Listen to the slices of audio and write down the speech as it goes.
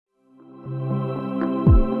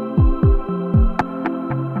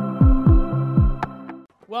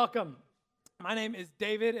Welcome. My name is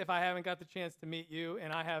David, if I haven't got the chance to meet you,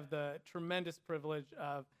 and I have the tremendous privilege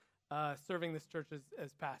of serving this church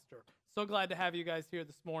as pastor. So glad to have you guys here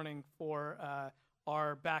this morning for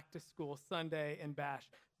our Back to School Sunday and Bash.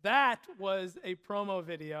 That was a promo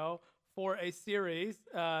video for a series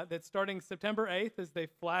that's starting September 8th, as they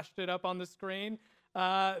flashed it up on the screen,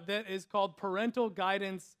 that is called Parental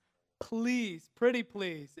Guidance Please, Pretty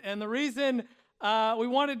Please. And the reason we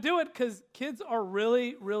want to do it because kids are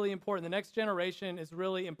really, really important. The next generation is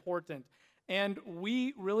really important. And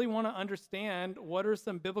we really want to understand what are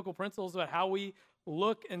some biblical principles about how we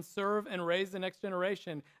look and serve and raise the next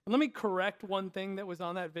generation. And let me correct one thing that was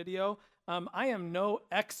on that video. I am no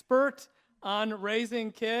expert on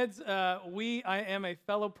raising kids. I am a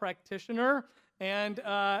fellow practitioner, and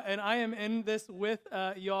I am in this with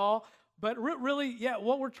y'all. But really,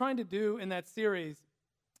 what we're trying to do in that series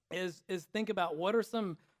is think about what are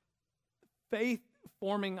some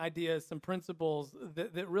faith-forming ideas, some principles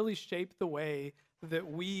that really shape the way that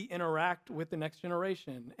we interact with the next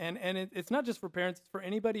generation. And it's not just for parents, it's for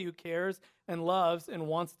anybody who cares and loves and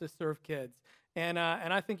wants to serve kids. And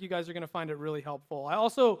I think you guys are going to find it really helpful. I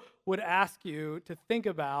also would ask you to think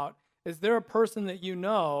about, is there a person that you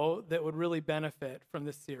know that would really benefit from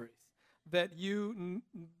this series, that you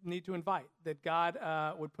need to invite, that God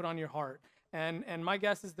would put on your heart? And my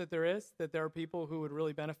guess is that there are people who would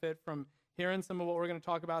really benefit from hearing some of what we're going to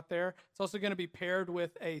talk about there. It's also going to be paired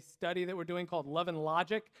with a study that we're doing called Love and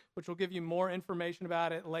Logic, which will give you more information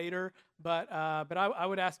about it later. But I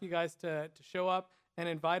would ask you guys to show up and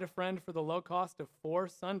invite a friend for the low cost of 4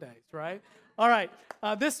 Sundays, right? All right.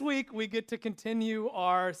 This week, we get to continue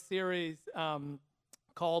our series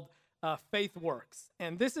called Faith Works.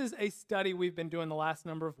 And this is a study we've been doing the last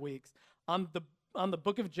number of weeks on the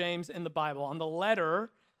book of James in the Bible, on the letter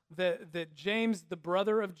that James, the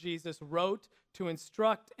brother of Jesus, wrote to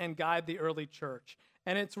instruct and guide the early church.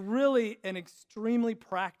 And it's really an extremely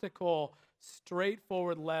practical,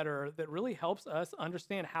 straightforward letter that really helps us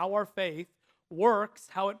understand how our faith works,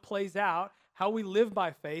 how it plays out, how we live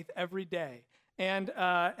by faith every day. And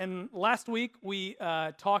last week we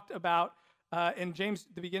talked about in James,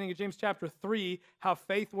 the beginning of James chapter 3, how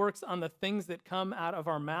faith works on the things that come out of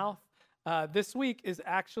our mouth. This week is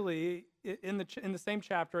actually in the same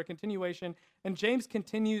chapter, a continuation, and James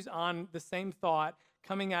continues on the same thought,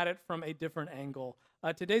 coming at it from a different angle.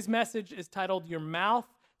 Today's message is titled, Your Mouth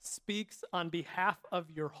Speaks on Behalf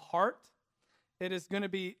of Your Heart. It is going to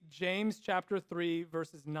be James chapter 3,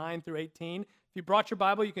 verses 9 through 18. If you brought your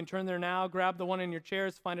Bible, you can turn there now, grab the one in your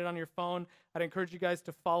chairs, find it on your phone. I'd encourage you guys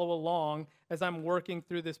to follow along as I'm working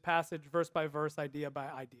through this passage verse by verse, idea by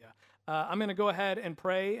idea. I'm going to go ahead and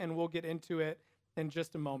pray, and we'll get into it in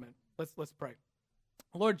just a moment. Let's pray.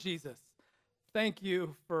 Lord Jesus, thank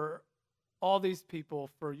you for all these people,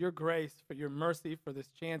 for your grace, for your mercy, for this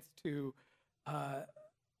chance to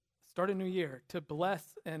start a new year, to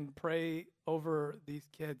bless and pray over these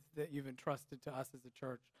kids that you've entrusted to us as a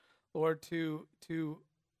church. Lord, to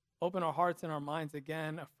open our hearts and our minds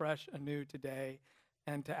again, afresh, anew today,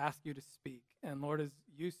 and to ask you to speak. And Lord, as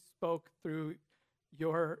you spoke through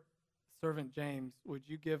your servant James, would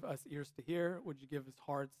you give us ears to hear? Would you give us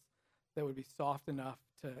hearts that would be soft enough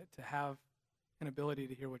to have an ability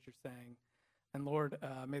to hear what you're saying? And Lord,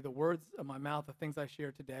 may the words of my mouth, the things I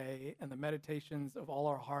share today, and the meditations of all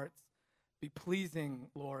our hearts be pleasing,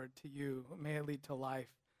 Lord, to you. May it lead to life.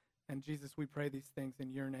 And Jesus, we pray these things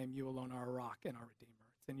in your name. You alone are our rock and our Redeemer.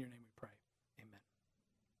 It's in your name we pray. Amen.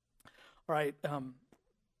 All right.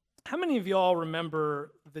 How many of y'all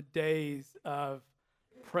remember the days of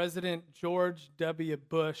President George W.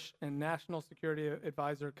 Bush and National Security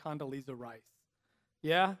Advisor Condoleezza Rice?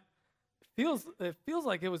 Yeah? It feels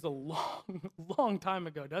like it was a long time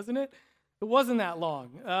ago, doesn't it? It wasn't that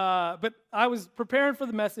long. But I was preparing for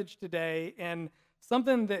the message today, and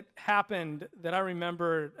something that happened that I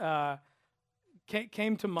remembered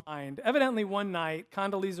came to mind. Evidently, one night,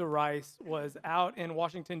 Condoleezza Rice was out in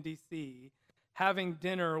Washington, D.C., having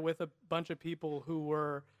dinner with a bunch of people who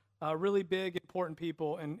were really big, important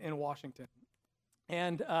people in Washington.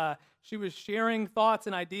 And she was sharing thoughts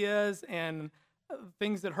and ideas and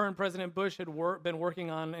things that her and President Bush had been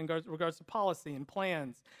working on in regards to policy and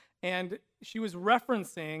plans. And she was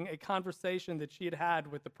referencing a conversation that she had had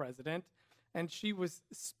with the president, and she was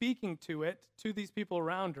speaking to it, to these people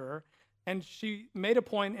around her, and she made a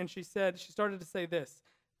point, and she started to say this,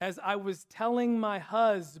 as I was telling my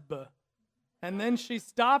husband, and then she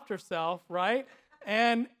stopped herself, right,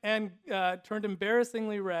 and turned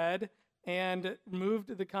embarrassingly red and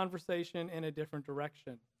moved the conversation in a different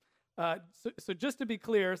direction. So just to be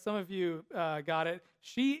clear, some of you got it.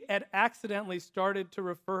 She had accidentally started to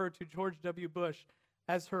refer to George W. Bush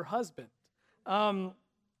as her husband,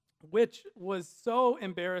 which was so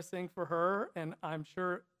embarrassing for her, and I'm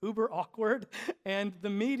sure uber awkward. And the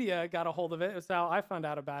media got a hold of it. That's how I found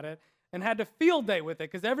out about it, and had to field day with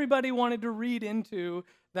it because everybody wanted to read into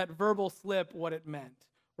that verbal slip what it meant,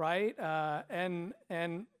 right?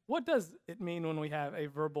 And what does it mean when we have a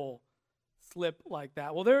verbal slip like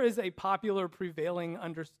that? Well, there is a popular prevailing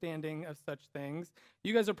understanding of such things.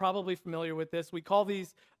 You guys are probably familiar with this. We call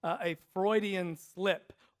these a Freudian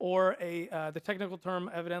slip, or the technical term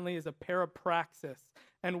evidently is a parapraxis.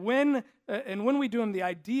 And when we do them, the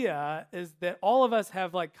idea is that all of us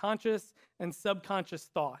have like conscious and subconscious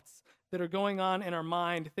thoughts that are going on in our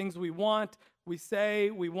mind, things we want, we say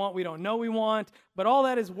we want, we don't know we want, but all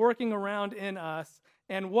that is working around in us.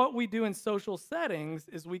 And what we do in social settings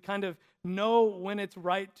is we kind of know when it's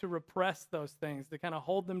right to repress those things, to kind of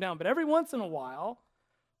hold them down. But every once in a while,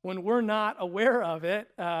 when we're not aware of it,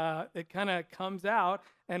 it kind of comes out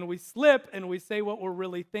and we slip and we say what we're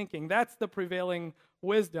really thinking. That's the prevailing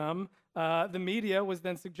wisdom. The media was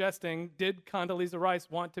then suggesting, did Condoleezza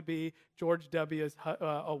Rice want to be George W.'s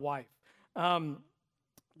wife?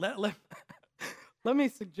 Let me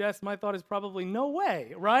suggest my thought is probably no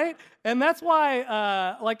way, right? And that's why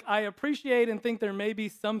I appreciate and think there may be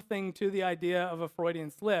something to the idea of a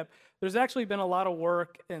Freudian slip. There's actually been a lot of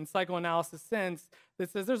work in psychoanalysis since that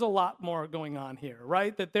says there's a lot more going on here,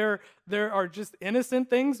 right? That there are just innocent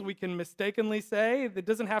things we can mistakenly say. That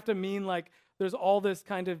doesn't have to mean like there's all this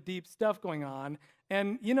kind of deep stuff going on.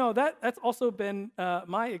 And, that's also been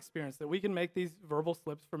my experience, that we can make these verbal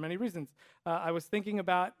slips for many reasons. I was thinking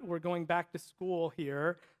about, we're going back to school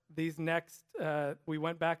here. We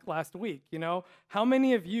went back last week, How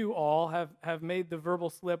many of you all have made the verbal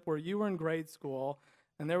slip where you were in grade school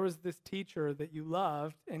and there was this teacher that you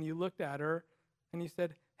loved and you looked at her and you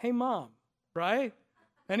said, "Hey, Mom," right?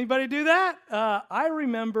 Anybody do that? I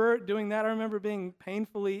remember doing that. I remember being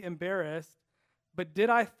painfully embarrassed. But did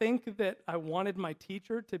I think that I wanted my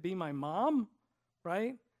teacher to be my mom,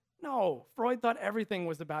 right? No, Freud thought everything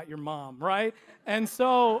was about your mom, right? And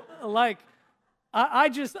so, I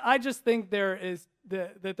just think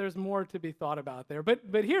that there's more to be thought about there.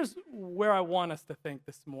 But here's where I want us to think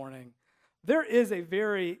this morning. There is a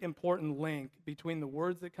very important link between the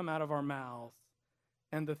words that come out of our mouths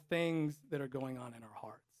and the things that are going on in our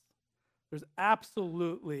hearts. There's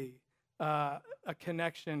absolutely a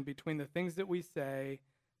connection between the things that we say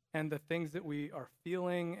and the things that we are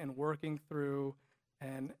feeling and working through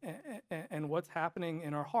and what's happening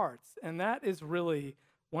in our hearts. And that is really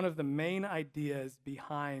one of the main ideas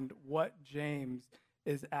behind what James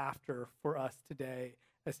is after for us today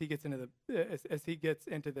as he gets into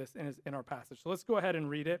this in our passage. So let's go ahead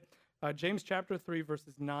and read it. James chapter 3,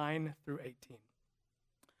 verses 9 through 18.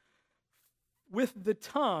 With the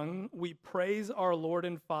tongue we praise our Lord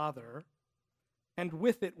and Father, and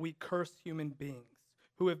with it we curse human beings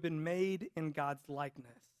who have been made in God's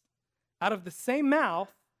likeness. Out of the same mouth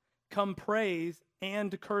come praise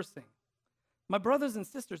and cursing. My brothers and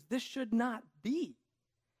sisters, this should not be.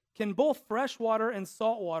 Can both fresh water and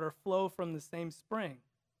salt water flow from the same spring?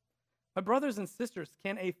 My brothers and sisters,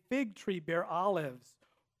 can a fig tree bear olives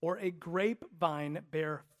or a grapevine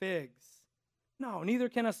bear figs? No, neither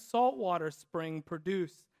can a saltwater spring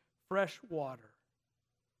produce fresh water.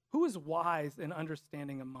 Who is wise and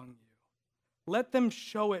understanding among you? Let them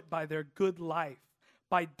show it by their good life,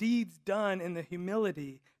 by deeds done in the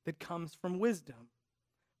humility that comes from wisdom.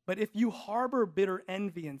 But if you harbor bitter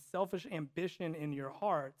envy and selfish ambition in your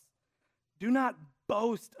hearts, do not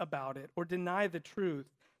boast about it or deny the truth.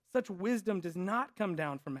 Such wisdom does not come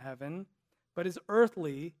down from heaven, but is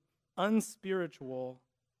earthly, unspiritual,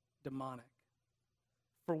 demonic.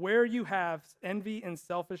 For where you have envy and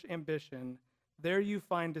selfish ambition, there you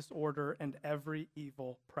find disorder and every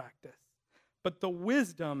evil practice. But the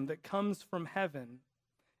wisdom that comes from heaven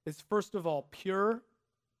is first of all pure,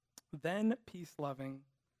 then peace-loving,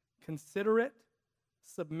 considerate,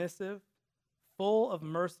 submissive, full of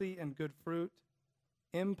mercy and good fruit,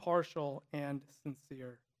 impartial and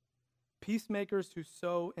sincere. Peacemakers who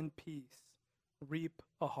sow in peace reap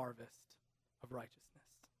a harvest of righteousness.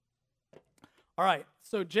 All right,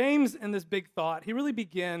 so James, in this big thought, he really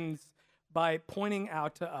begins by pointing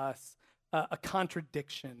out to us a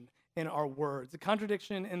contradiction in our words, a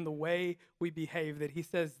contradiction in the way we behave that he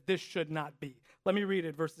says this should not be. Let me read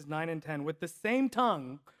it, verses 9 and 10. With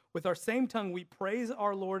our same tongue, we praise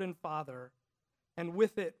our Lord and Father, and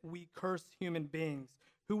with it we curse human beings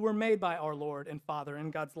who were made by our Lord and Father in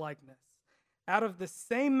God's likeness. Out of the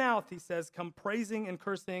same mouth, he says, come praising and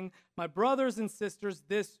cursing. My brothers and sisters,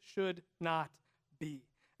 this should not be.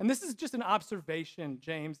 And this is just an observation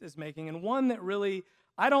James is making, and one that really,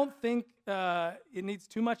 I don't think it needs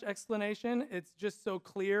too much explanation. It's just so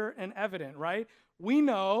clear and evident, right? We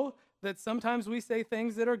know that sometimes we say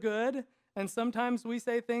things that are good, and sometimes we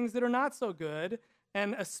say things that are not so good,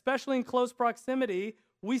 and especially in close proximity,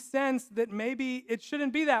 we sense that maybe it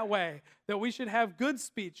shouldn't be that way, that we should have good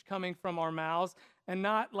speech coming from our mouths and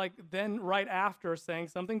not like then right after saying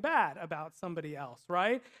something bad about somebody else,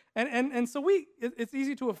 right? And so it's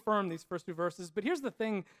easy to affirm these first two verses, but here's the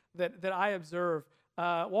thing that I observe.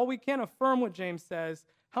 While we can't affirm what James says,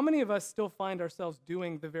 how many of us still find ourselves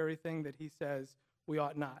doing the very thing that he says we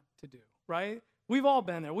ought not to do, right? We've all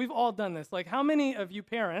been there. We've all done this. Like, how many of you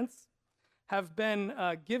parents have been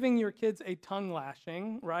giving your kids a tongue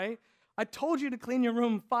lashing, right? I told you to clean your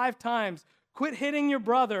room 5 times. Quit hitting your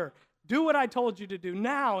brother. Do what I told you to do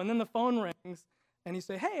now. And then the phone rings, and you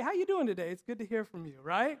say, hey, how you doing today? It's good to hear from you,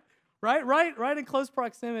 right? Right in close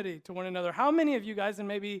proximity to one another. How many of you guys, and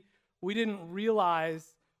maybe we didn't realize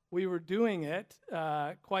we were doing it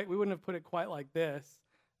we wouldn't have put it quite like this,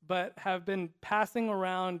 but have been passing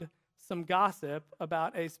around some gossip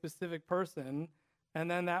about a specific person, and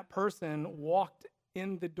then that person walked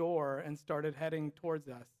in the door and started heading towards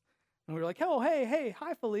us. And we were like, oh, hey,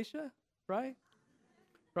 hi, Felicia, right?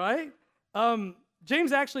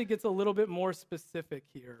 James actually gets a little bit more specific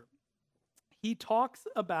here. He talks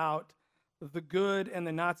about the good and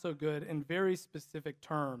the not so good in very specific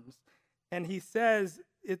terms. And he says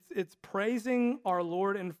it's praising our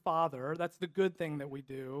Lord and Father, that's the good thing that we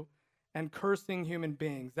do, and cursing human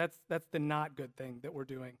beings. That's the not good thing that we're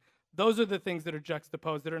doing. Those are the things that are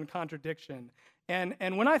juxtaposed, that are in contradiction.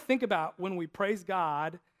 And when I think about when we praise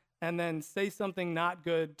God and then say something not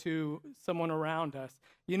good to someone around us,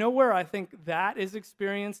 you know where I think that is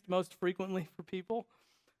experienced most frequently for people?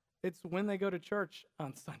 It's when they go to church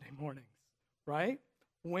on Sunday mornings, right?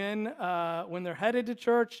 When they're headed to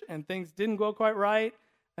church and things didn't go quite right,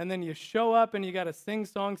 and then you show up and you got to sing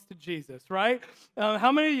songs to Jesus, right?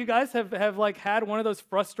 How many of you guys have like had one of those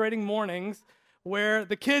frustrating mornings where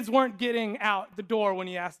the kids weren't getting out the door when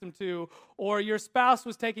you asked them to, or your spouse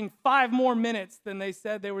was taking 5 more minutes than they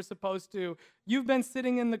said they were supposed to? You've been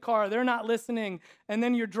sitting in the car, they're not listening, and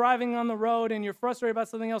then you're driving on the road and you're frustrated about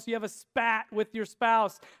something else. You have a spat with your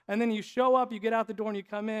spouse, and then you show up, you get out the door, and you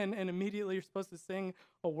come in, and immediately you're supposed to sing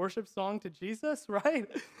a worship song to Jesus, right?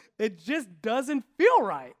 It just doesn't feel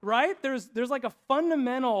right? There's like a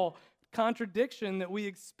fundamental contradiction that we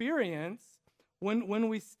experience when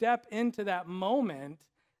we step into that moment,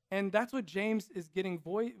 and that's what James is getting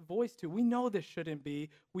voice to. We know this shouldn't be.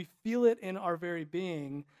 We feel it in our very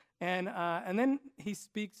being, and then he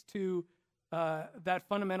speaks to that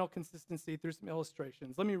fundamental consistency through some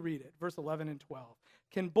illustrations. Let me read it, verse 11 and 12.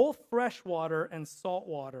 Can both fresh water and salt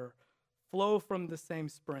water flow from the same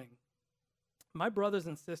spring? My brothers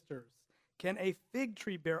and sisters, can a fig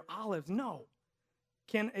tree bear olives? No.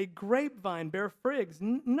 Can a grapevine bear figs?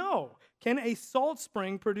 No. Can a salt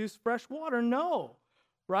spring produce fresh water? No.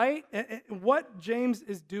 Right? What James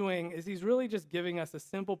is doing is he's really just giving us a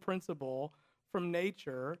simple principle from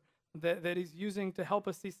nature that he's using to help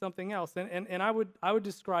us see something else. And I would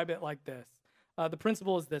describe it like this. The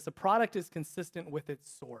principle is this: a product is consistent with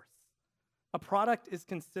its source. A product is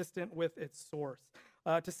consistent with its source.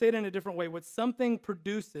 To say it in a different way, what something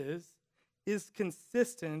produces is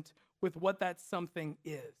consistent with what that something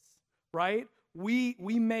is, right? We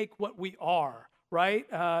make what we are, right?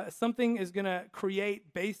 Something is going to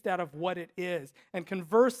create based out of what it is. And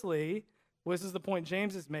conversely, this is the point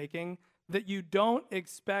James is making, that you don't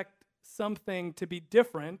expect something to be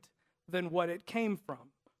different than what it came from,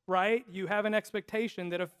 right? You have an expectation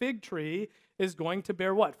that a fig tree is going to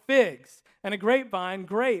bear what? Figs. And a grapevine,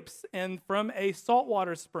 grapes. And from a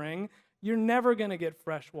saltwater spring, you're never going to get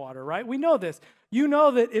fresh water, right? We know this. You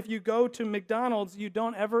know that if you go to McDonald's, you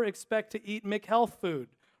don't ever expect to eat McHealth food,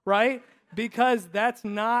 right? Because the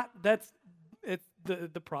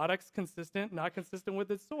product's consistent, not consistent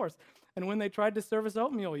with its source. And when they tried to serve us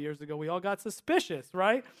oatmeal years ago, we all got suspicious,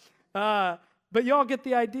 right? But you all get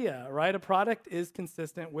the idea, right? A product is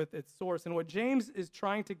consistent with its source. And what James is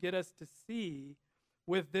trying to get us to see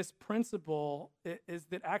with this principle is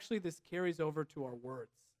that actually this carries over to our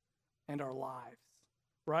words and our lives,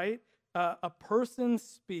 right? A person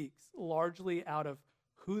speaks largely out of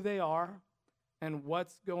who they are and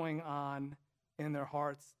what's going on in their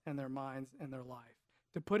hearts and their minds and their life.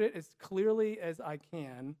 To put it as clearly as I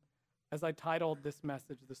can, as I titled this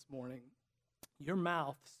message this morning, your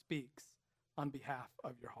mouth speaks on behalf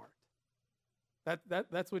of your heart.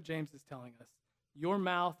 That's what James is telling us. Your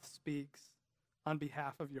mouth speaks on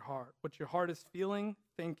behalf of your heart. What your heart is feeling,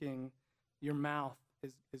 thinking, your mouth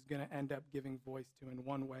is going to end up giving voice to in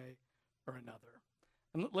one way or another.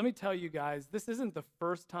 And let me tell you guys, this isn't the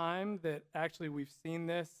first time that actually we've seen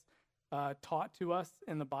this taught to us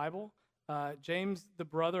in the Bible. James, the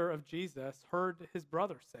brother of Jesus, heard his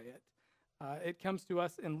brother say it. It comes to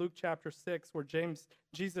us in Luke chapter 6, where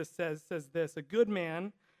Jesus says this: a good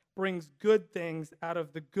man brings good things out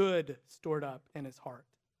of the good stored up in his heart.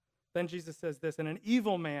 Then Jesus says this: and an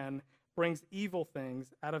evil man brings evil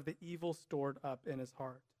things out of the evil stored up in his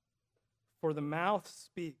heart. For the mouth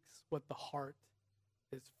speaks what the heart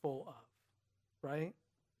is full of, right?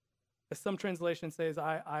 As some translations say, as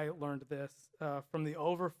I learned this, from the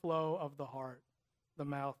overflow of the heart, the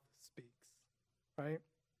mouth speaks, right?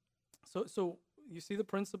 So you see the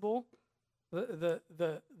principle?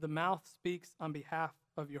 The mouth speaks on behalf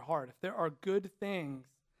of your heart. If there are good things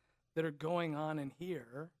that are going on in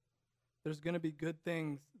here, there's going to be good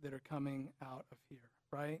things that are coming out of here,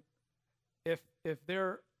 right? If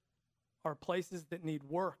there are places that need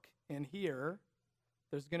work in here,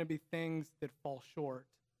 there's going to be things that fall short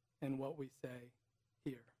in what we say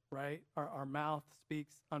here, right? Our mouth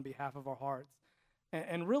speaks on behalf of our hearts.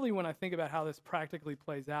 And really, when I think about how this practically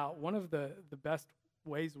plays out, one of the best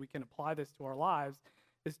ways we can apply this to our lives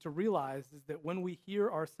is to realize is that when we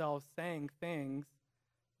hear ourselves saying things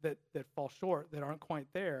that fall short, that aren't quite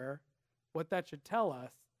there, what that should tell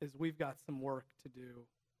us is we've got some work to do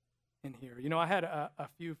in here. You know, I had a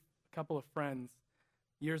couple of friends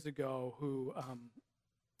years ago who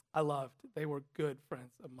I loved. They were good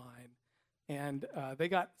friends of mine, and they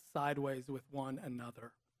got sideways with one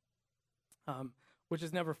another, which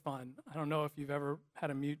is never fun. I don't know if you've ever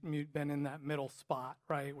had a mute been in that middle spot,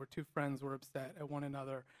 right, where two friends were upset at one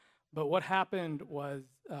another. But what happened was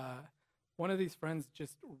one of these friends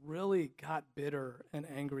just really got bitter and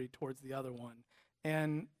angry towards the other one,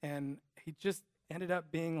 and he just ended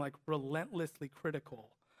up being like relentlessly critical,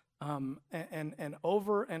 and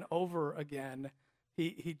over again,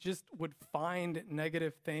 he just would find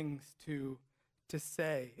negative things to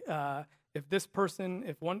say. If this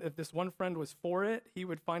one friend was for it, he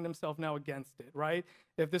would find himself now against it, right?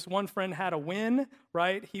 If this one friend had a win,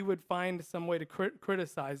 right, he would find some way to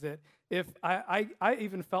criticize it. If I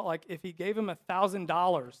even felt like if he gave him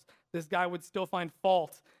 $1,000, this guy would still find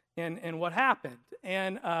fault in what happened.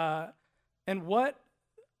 And what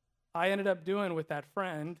I ended up doing with that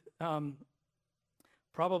friend,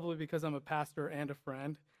 probably because I'm a pastor and a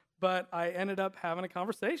friend, but I ended up having a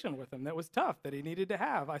conversation with him that was tough, that he needed to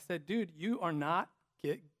have. I said, dude, you are not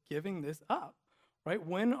giving this up, right?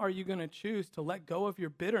 When are you going to choose to let go of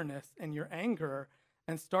your bitterness and your anger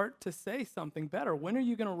and start to say something better? When are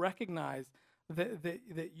you going to recognize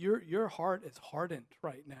that your heart is hardened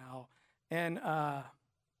right now? And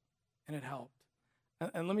it helped.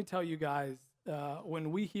 And let me tell you guys,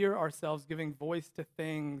 when we hear ourselves giving voice to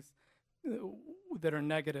things that are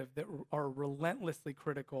negative, that are relentlessly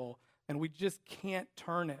critical, and we just can't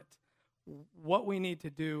turn it, what we need to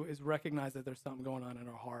do is recognize that there's something going on in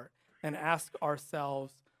our heart and ask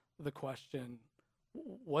ourselves the question,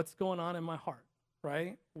 what's going on in my heart,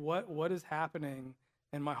 right? What is happening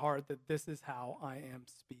in my heart that this is how I am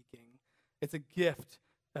speaking? It's a gift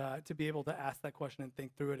to be able to ask that question and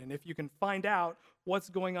think through it. And if you can find out what's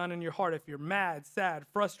going on in your heart, if you're mad, sad,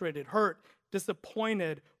 frustrated, hurt,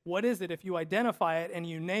 disappointed, what is it? If you identify it and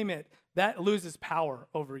you name it, that loses power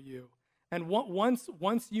over you. And once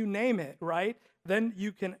you name it, right, then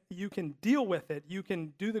you can deal with it. You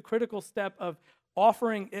can do the critical step of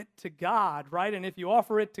offering it to God, right? And if you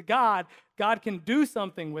offer it to God, God can do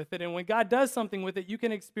something with it. And when God does something with it, you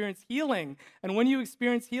can experience healing. And when you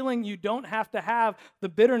experience healing, you don't have to have the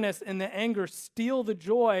bitterness and the anger steal the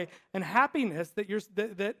joy and happiness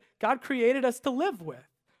that God created us to live with,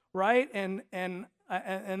 right? And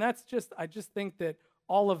that's just, I just think that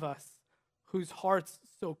all of us whose hearts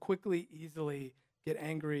so quickly, easily get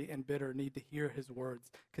angry and bitter need to hear his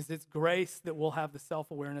words, because it's grace that will have the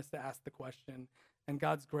self-awareness to ask the question, and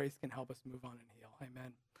God's grace can help us move on and heal.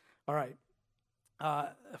 Amen. All right.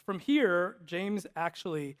 From here, James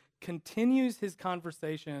actually continues his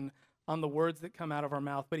conversation on the words that come out of our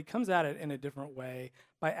mouth, but he comes at it in a different way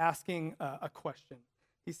by asking a question.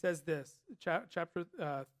 He says this, chapter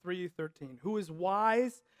 3:13, who is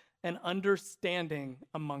wise and understanding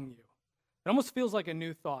among you? It almost feels like a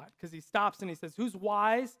new thought, because he stops and he says, who's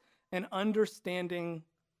wise and understanding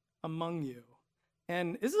among you?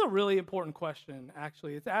 And this is a really important question,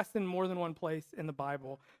 actually. It's asked in more than one place in the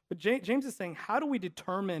Bible. But James is saying, how do we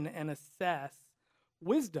determine and assess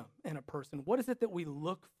wisdom in a person? What is it that we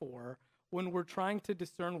look for when we're trying to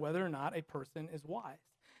discern whether or not a person is wise.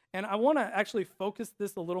 And I want to actually focus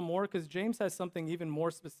this a little more because James has something even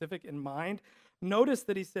more specific in mind. Notice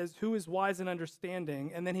that he says, who is wise and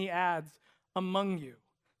understanding, and then he adds, among you.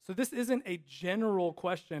 So this isn't a general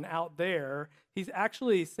question out there. He's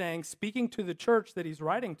actually saying, speaking to the church that he's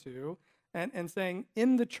writing to, and saying,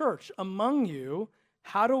 in the church, among you,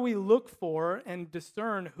 how do we look for and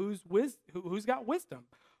discern who's got wisdom?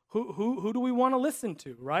 Who do we want to listen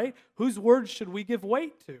to, right? Whose words should we give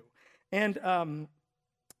weight to? And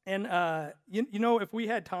if we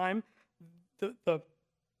had time,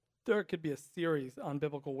 there could be a series on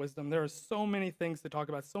biblical wisdom. There are so many things to talk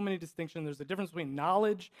about, so many distinctions. There's a difference between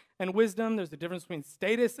knowledge and wisdom. There's a difference between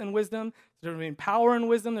status and wisdom. There's a difference between power and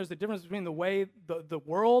wisdom. There's a difference between the way the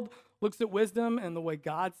world looks at wisdom and the way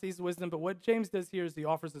God sees wisdom. But what James does here is he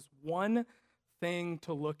offers us one thing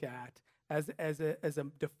to look at as a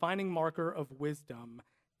defining marker of wisdom.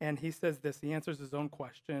 And he says this, he answers his own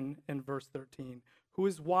question in verse 13. Who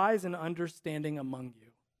is wise and understanding among you?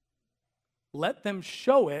 Let them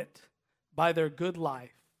show it by their good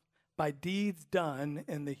life, by deeds done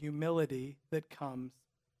in the humility that comes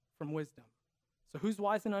from wisdom. So who's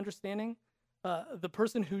wise and understanding? The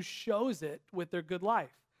person who shows it with their good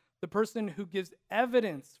life. The person who gives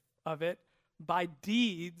evidence of it by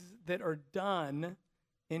deeds that are done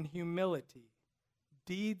in humility.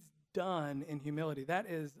 Deeds done in humility. That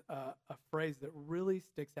is a phrase that really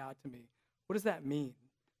sticks out to me. What does that mean?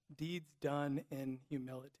 Deeds done in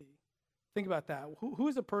humility. Think about that. Who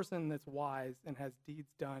is a person that's wise and has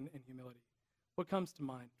deeds done in humility? What comes to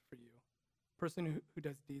mind for you? A person who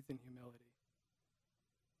does deeds in humility.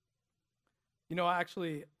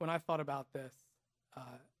 Actually, when I thought about this,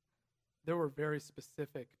 there were very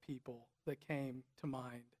specific people that came to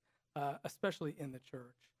mind, especially in the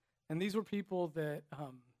church. And these were people that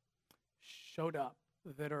showed up,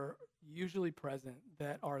 that are usually present,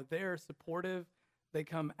 that are there supportive. They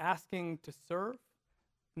come asking to serve,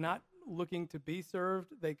 not looking to be served.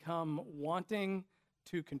 They come wanting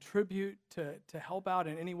to contribute, to help out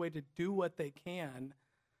in any way, to do what they can.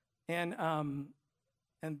 And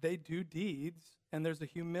they do deeds, and there's a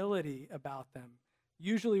humility about them.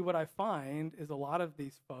 Usually what I find is a lot of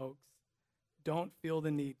these folks don't feel the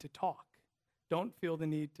need to talk, don't feel the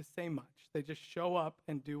need to say much. They just show up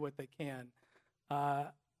and do what they can.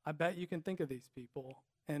 I bet you can think of these people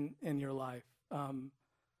in your life. And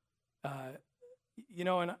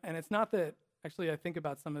it's not that, actually I think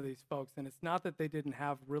about some of these folks, and it's not that they didn't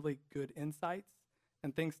have really good insights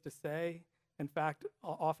and things to say. In fact,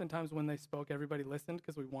 oftentimes when they spoke, everybody listened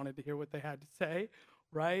because we wanted to hear what they had to say,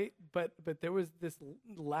 right? But there was this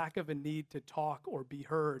lack of a need to talk or be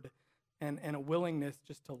heard, and a willingness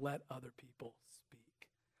just to let other people speak,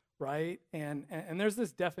 right? And there's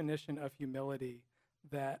this definition of humility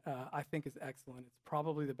that I think is excellent. It's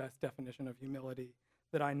probably the best definition of humility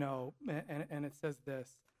that I know, and it says this.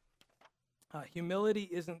 Humility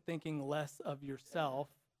isn't thinking less of yourself.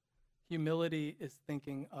 Humility is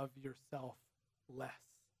thinking of yourself less,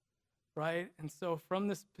 right? And so from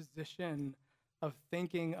this position of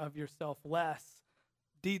thinking of yourself less,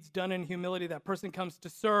 deeds done in humility, that person comes to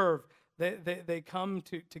serve. They come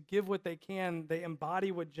to give what they can. They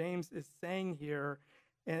embody what James is saying here,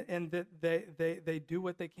 and that they do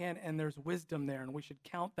what they can, and there's wisdom there, and we should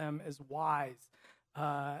count them as wise.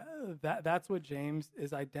 That's what James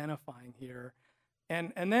is identifying here.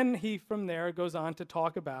 And then he from there goes on to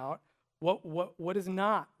talk about what is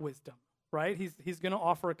not wisdom, right? He's going to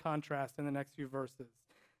offer a contrast in the next few verses.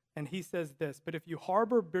 And he says this, but if you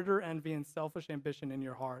harbor bitter envy and selfish ambition in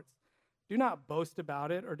your hearts, do not boast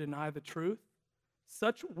about it or deny the truth.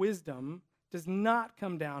 Such wisdom does not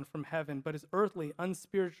come down from heaven, but is earthly,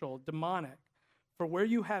 unspiritual, demonic. For where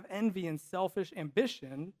you have envy and selfish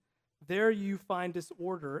ambition, there you find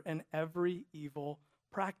disorder and every evil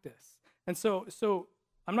practice. And so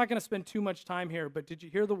I'm not going to spend too much time here, but did you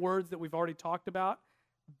hear the words that we've already talked about?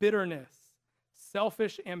 Bitterness,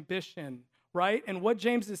 selfish ambition, right? And what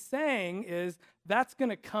James is saying is that's going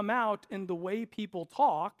to come out in the way people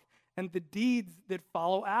talk and the deeds that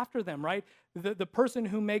follow after them, right? The person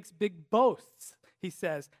who makes big boasts, he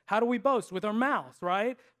says, how do we boast? With our mouths,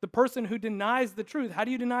 right? The person who denies the truth, how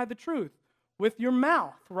do you deny the truth? With your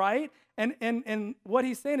mouth, right? And what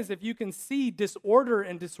he's saying is if you can see disorder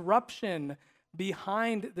and disruption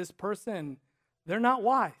behind this person, they're not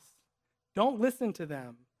wise. Don't listen to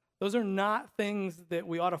them. Those are not things that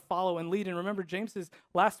we ought to follow and lead. And remember, James says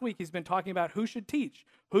last week he's been talking about who should teach,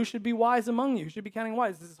 who should be wise among you, who should be counting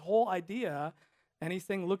wise. This whole idea, and he's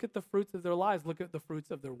saying, look at the fruits of their lives, look at the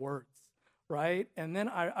fruits of their words, right? And then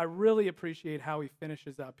I really appreciate how he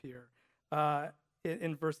finishes up here.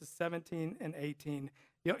 in verses 17 and 18.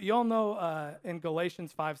 You all know in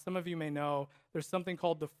Galatians 5, some of you may know, there's something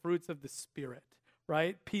called the fruits of the Spirit,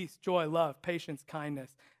 right? Peace, joy, love, patience,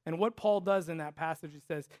 kindness. And what Paul does in that passage, he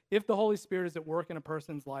says, if the Holy Spirit is at work in a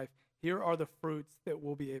person's life, here are the fruits that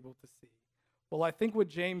we'll be able to see. Well, I think what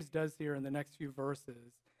James does here in the next few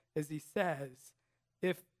verses is he says,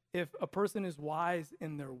 if a person is wise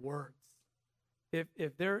in their words,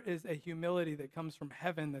 if there is a humility that comes from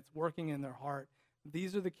heaven that's working in their heart,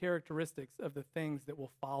 these are the characteristics of the things that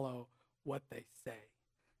will follow what they say.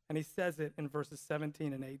 And he says it in verses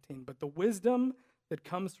 17 and 18. But the wisdom that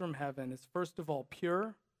comes from heaven is first of all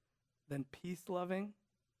pure, then peace-loving,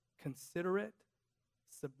 considerate,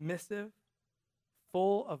 submissive,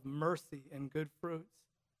 full of mercy and good fruits,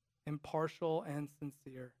 impartial and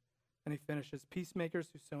sincere. And he finishes, peacemakers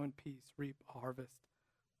who sow in peace reap a harvest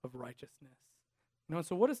of righteousness. And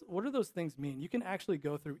so what do those things mean? You can actually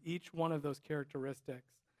go through each one of those characteristics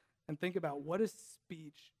and think about what does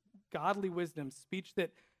speech, godly wisdom, speech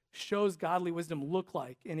that shows godly wisdom look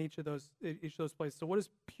like in each of those places. So what does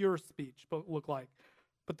pure speech look like?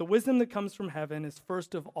 But the wisdom that comes from heaven is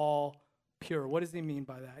first of all pure. What does he mean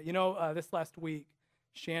by that? This last week,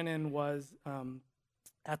 Shannon was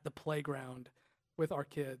at the playground with our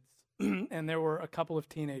kids, and there were a couple of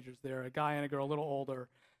teenagers there, a guy and a girl, a little older.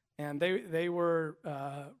 And they were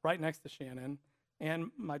right next to Shannon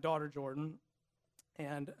and my daughter, Jordan.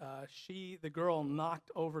 And the girl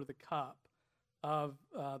knocked over the cup of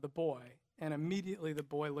the boy. And immediately the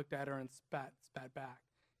boy looked at her and spat back.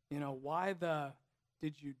 Why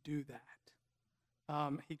did you do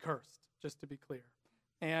that? He cursed, just to be clear.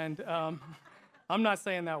 And I'm not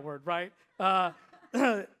saying that word, right?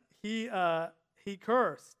 He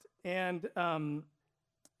cursed. And,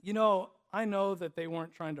 I know that they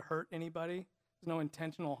weren't trying to hurt anybody. There's no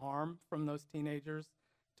intentional harm from those teenagers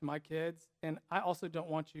to my kids. And I also don't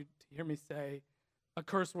want you to hear me say a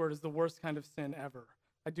curse word is the worst kind of sin ever.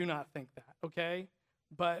 I do not think that, okay?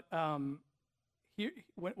 But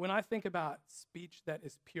when I think about speech that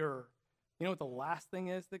is pure, you know what the last thing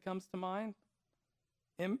is that comes to mind?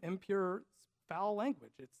 Impure, foul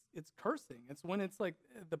language. It's cursing. It's when it's like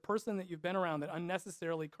the person that you've been around that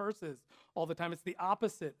unnecessarily curses all the time. It's the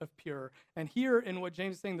opposite of pure. And here in what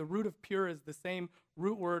James is saying, the root of pure is the same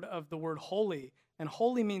root word of the word holy. And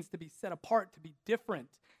holy means to be set apart, to be different.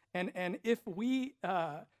 And if you've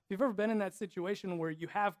ever been in that situation where you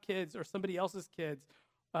have kids or somebody else's kids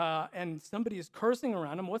and somebody is cursing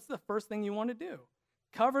around them, what's the first thing you want to do?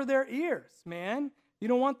 Cover their ears, man. You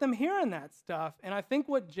don't want them hearing that stuff. And I think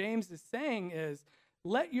what James is saying is,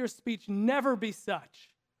 let your speech never be such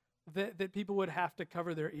that people would have to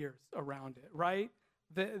cover their ears around it, right?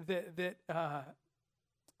 That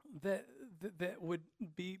would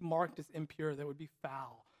be marked as impure, that would be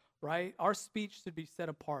foul, right? Our speech should be set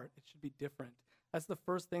apart. It should be different. That's the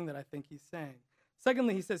first thing that I think he's saying.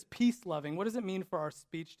 Secondly, he says peace-loving. What does it mean for our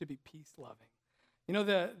speech to be peace-loving?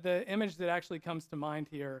 The image that actually comes to mind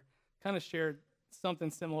here, kind of shared something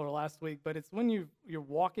similar last week, but it's when you're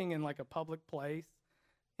walking in like a public place,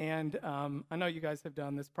 and I know you guys have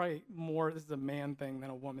done this, probably more, this is a man thing than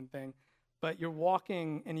a woman thing, but you're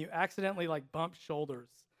walking and you accidentally like bump shoulders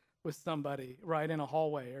with somebody right in a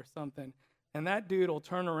hallway or something, and that dude will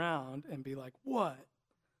turn around and be like, what?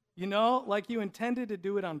 Like you intended to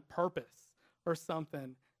do it on purpose or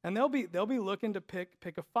something, and they'll be looking to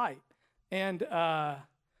pick a fight, and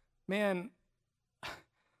man,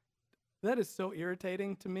 that is so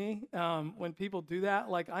irritating to me when people do that.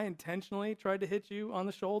 Like, I intentionally tried to hit you on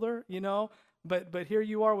the shoulder, but here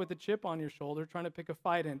you are with a chip on your shoulder trying to pick a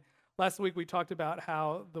fight. And last week we talked about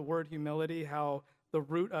how the word humility, how the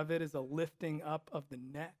root of it is a lifting up of the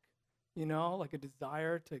neck, like a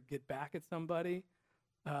desire to get back at somebody.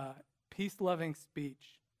 Peace-loving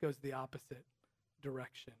speech goes the opposite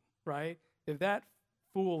direction, right? If that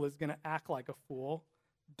fool is going to act like a fool,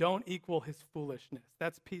 don't equal his foolishness.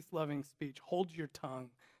 That's peace-loving speech. Hold your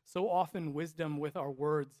tongue. So often wisdom with our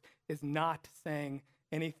words is not saying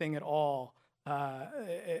anything at all.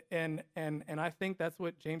 And I think that's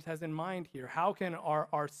what James has in mind here. How can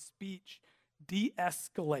our speech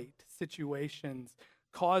de-escalate situations,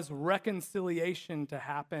 cause reconciliation to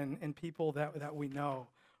happen in people that we know,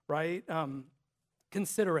 right?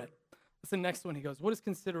 Considerate. That's the next one he goes. What does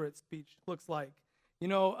considerate speech looks like?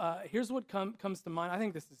 Here's what comes to mind. I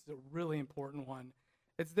think this is a really important one.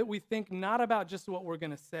 It's that we think not about just what we're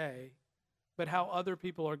going to say, but how other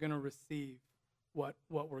people are going to receive what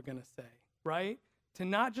we're going to say, right? To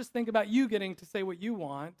not just think about you getting to say what you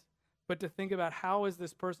want, but to think about how is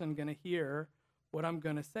this person going to hear what I'm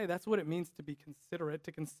going to say. That's what it means to be considerate,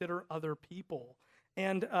 to consider other people.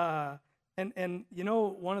 And And you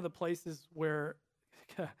know, one of the places where,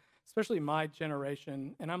 especially my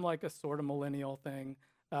generation, and I'm like a sort of millennial thing,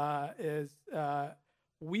 is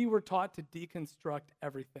we were taught to deconstruct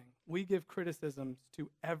everything. We give criticisms to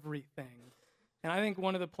everything. And I think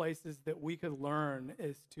one of the places that we could learn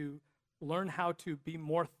is to learn how to be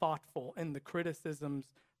more thoughtful in the criticisms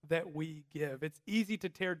that we give. It's easy to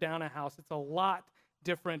tear down a house. It's a lot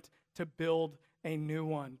different to build a new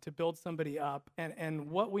one, to build somebody up. And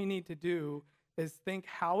what we need to do is think,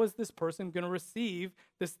 how is this person going to receive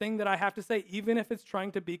this thing that I have to say, even if it's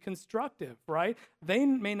trying to be constructive, right? They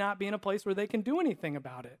may not be in a place where they can do anything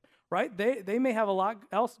about it, right? They may have a lot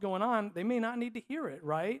else going on. They may not need to hear it,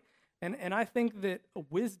 right? And I think that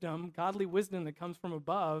wisdom, godly wisdom that comes from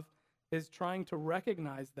above, is trying to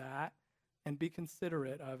recognize that and be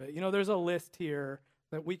considerate of it. You know, there's a list here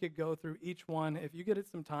that we could go through each one. If you get it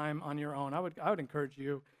some time on your own, I would encourage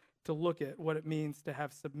you to look at what it means to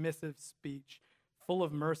have submissive speech, full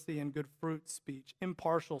of mercy and good fruit speech,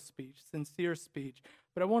 impartial speech, sincere speech.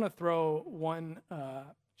 But I want to throw one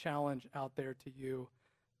challenge out there to you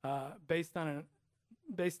based on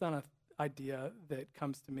an idea that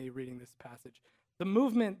comes to me reading this passage. The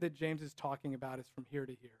movement that James is talking about is from here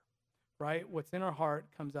to here, right? What's in our heart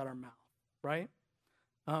comes out our mouth, right?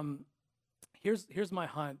 Here's my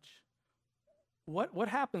hunch. What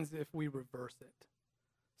happens if we reverse it?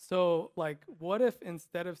 So, like, what if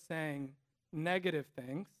instead of saying negative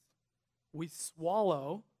things, we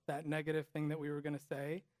swallow that negative thing that we were going to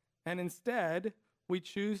say, and instead we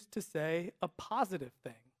choose to say a positive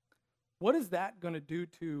thing? What is that going to do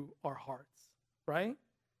to our hearts, right?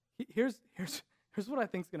 Here's what I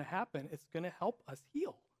think is going to happen. It's going to help us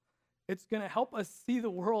heal. It's going to help us see the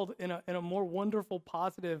world in a more wonderful,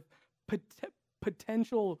 positive,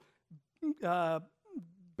 potential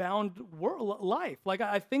bound life. Like,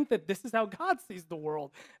 I think that this is how God sees the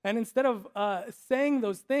world. And instead of saying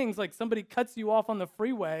those things, like somebody cuts you off on the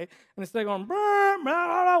freeway, and instead of going,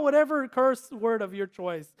 whatever curse word of your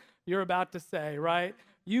choice you're about to say, right?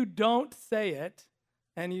 You don't say it,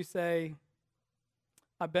 and you say,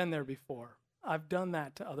 I've been there before. I've done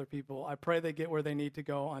that to other people. I pray they get where they need to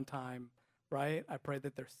go on time, right? I pray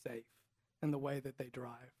that they're safe in the way that they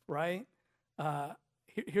drive, right?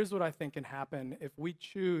 Here's what I think can happen. If we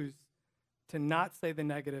choose to not say the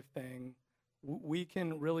negative thing, we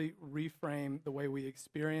can really reframe the way we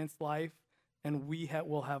experience life, and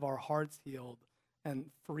will have our hearts healed and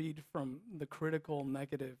freed from the critical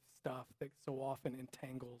negative stuff that so often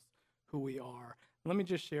entangles who we are. Let me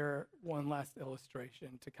just share one last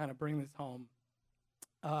illustration to kind of bring this home.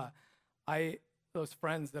 Those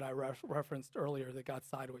friends that I referenced earlier that got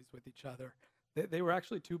sideways with each other, they were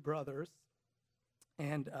actually two brothers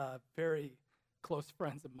and very close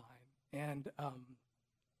friends of mine. And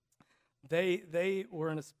they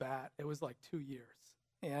were in a spat. It was like 2 years.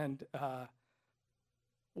 And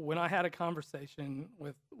when I had a conversation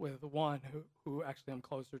with one who actually I'm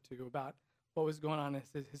closer to about what was going on in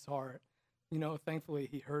his heart, you know, thankfully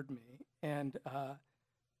he heard me, and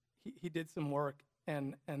he did some work,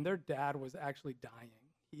 and their dad was actually dying.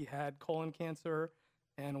 He had colon cancer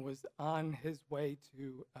and was on his way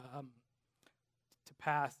to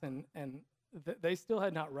pass, and they still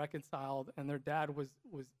had not reconciled, and their dad was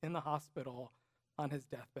in the hospital on his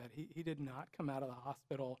deathbed. He did not come out of the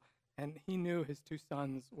hospital, and he knew his two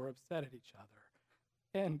sons were upset at each other.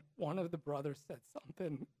 And one of the brothers said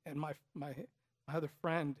something, and my other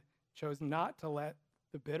friend chose not to let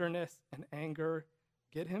the bitterness and anger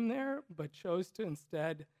get him there, but chose to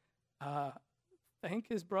instead thank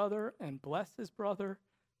his brother and bless his brother.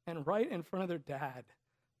 And right in front of their dad,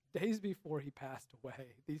 days before he passed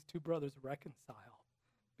away, these two brothers reconciled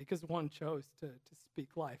because one chose to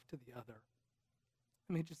speak life to the other.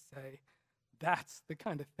 Let me just say, that's the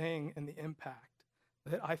kind of thing and the impact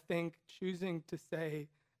that I think choosing to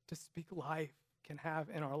speak life can have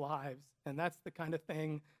in our lives. And that's the kind of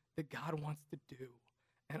thing that God wants to do.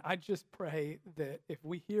 And I just pray that if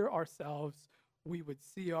we hear ourselves, we would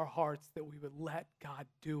see our hearts, that we would let God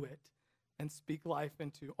do it and speak life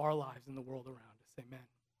into our lives and the world around us. Amen.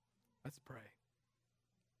 Let's pray.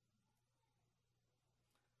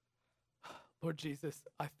 Lord Jesus,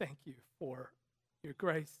 I thank you for your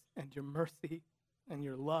grace and your mercy and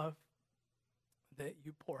your love that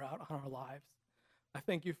you pour out on our lives. I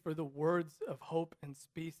thank you for the words of hope and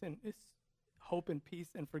peace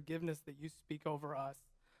and forgiveness that you speak over us.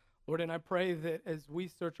 Lord, and I pray that as we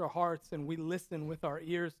search our hearts and we listen with our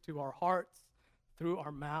ears to our hearts through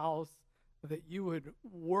our mouths, that you would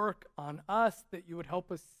work on us, that you would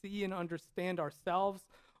help us see and understand ourselves,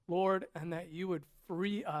 Lord, and that you would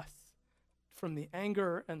free us from the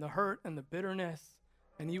anger and the hurt and the bitterness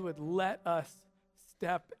and you would let us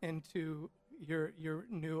step into your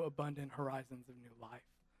new abundant horizons of new life.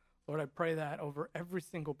 Lord, I pray that over every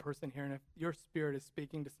single person here, and if your Spirit is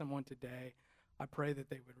speaking to someone today, I pray that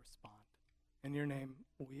they would respond. In your name,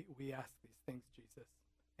 we ask these things, Jesus.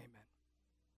 Amen.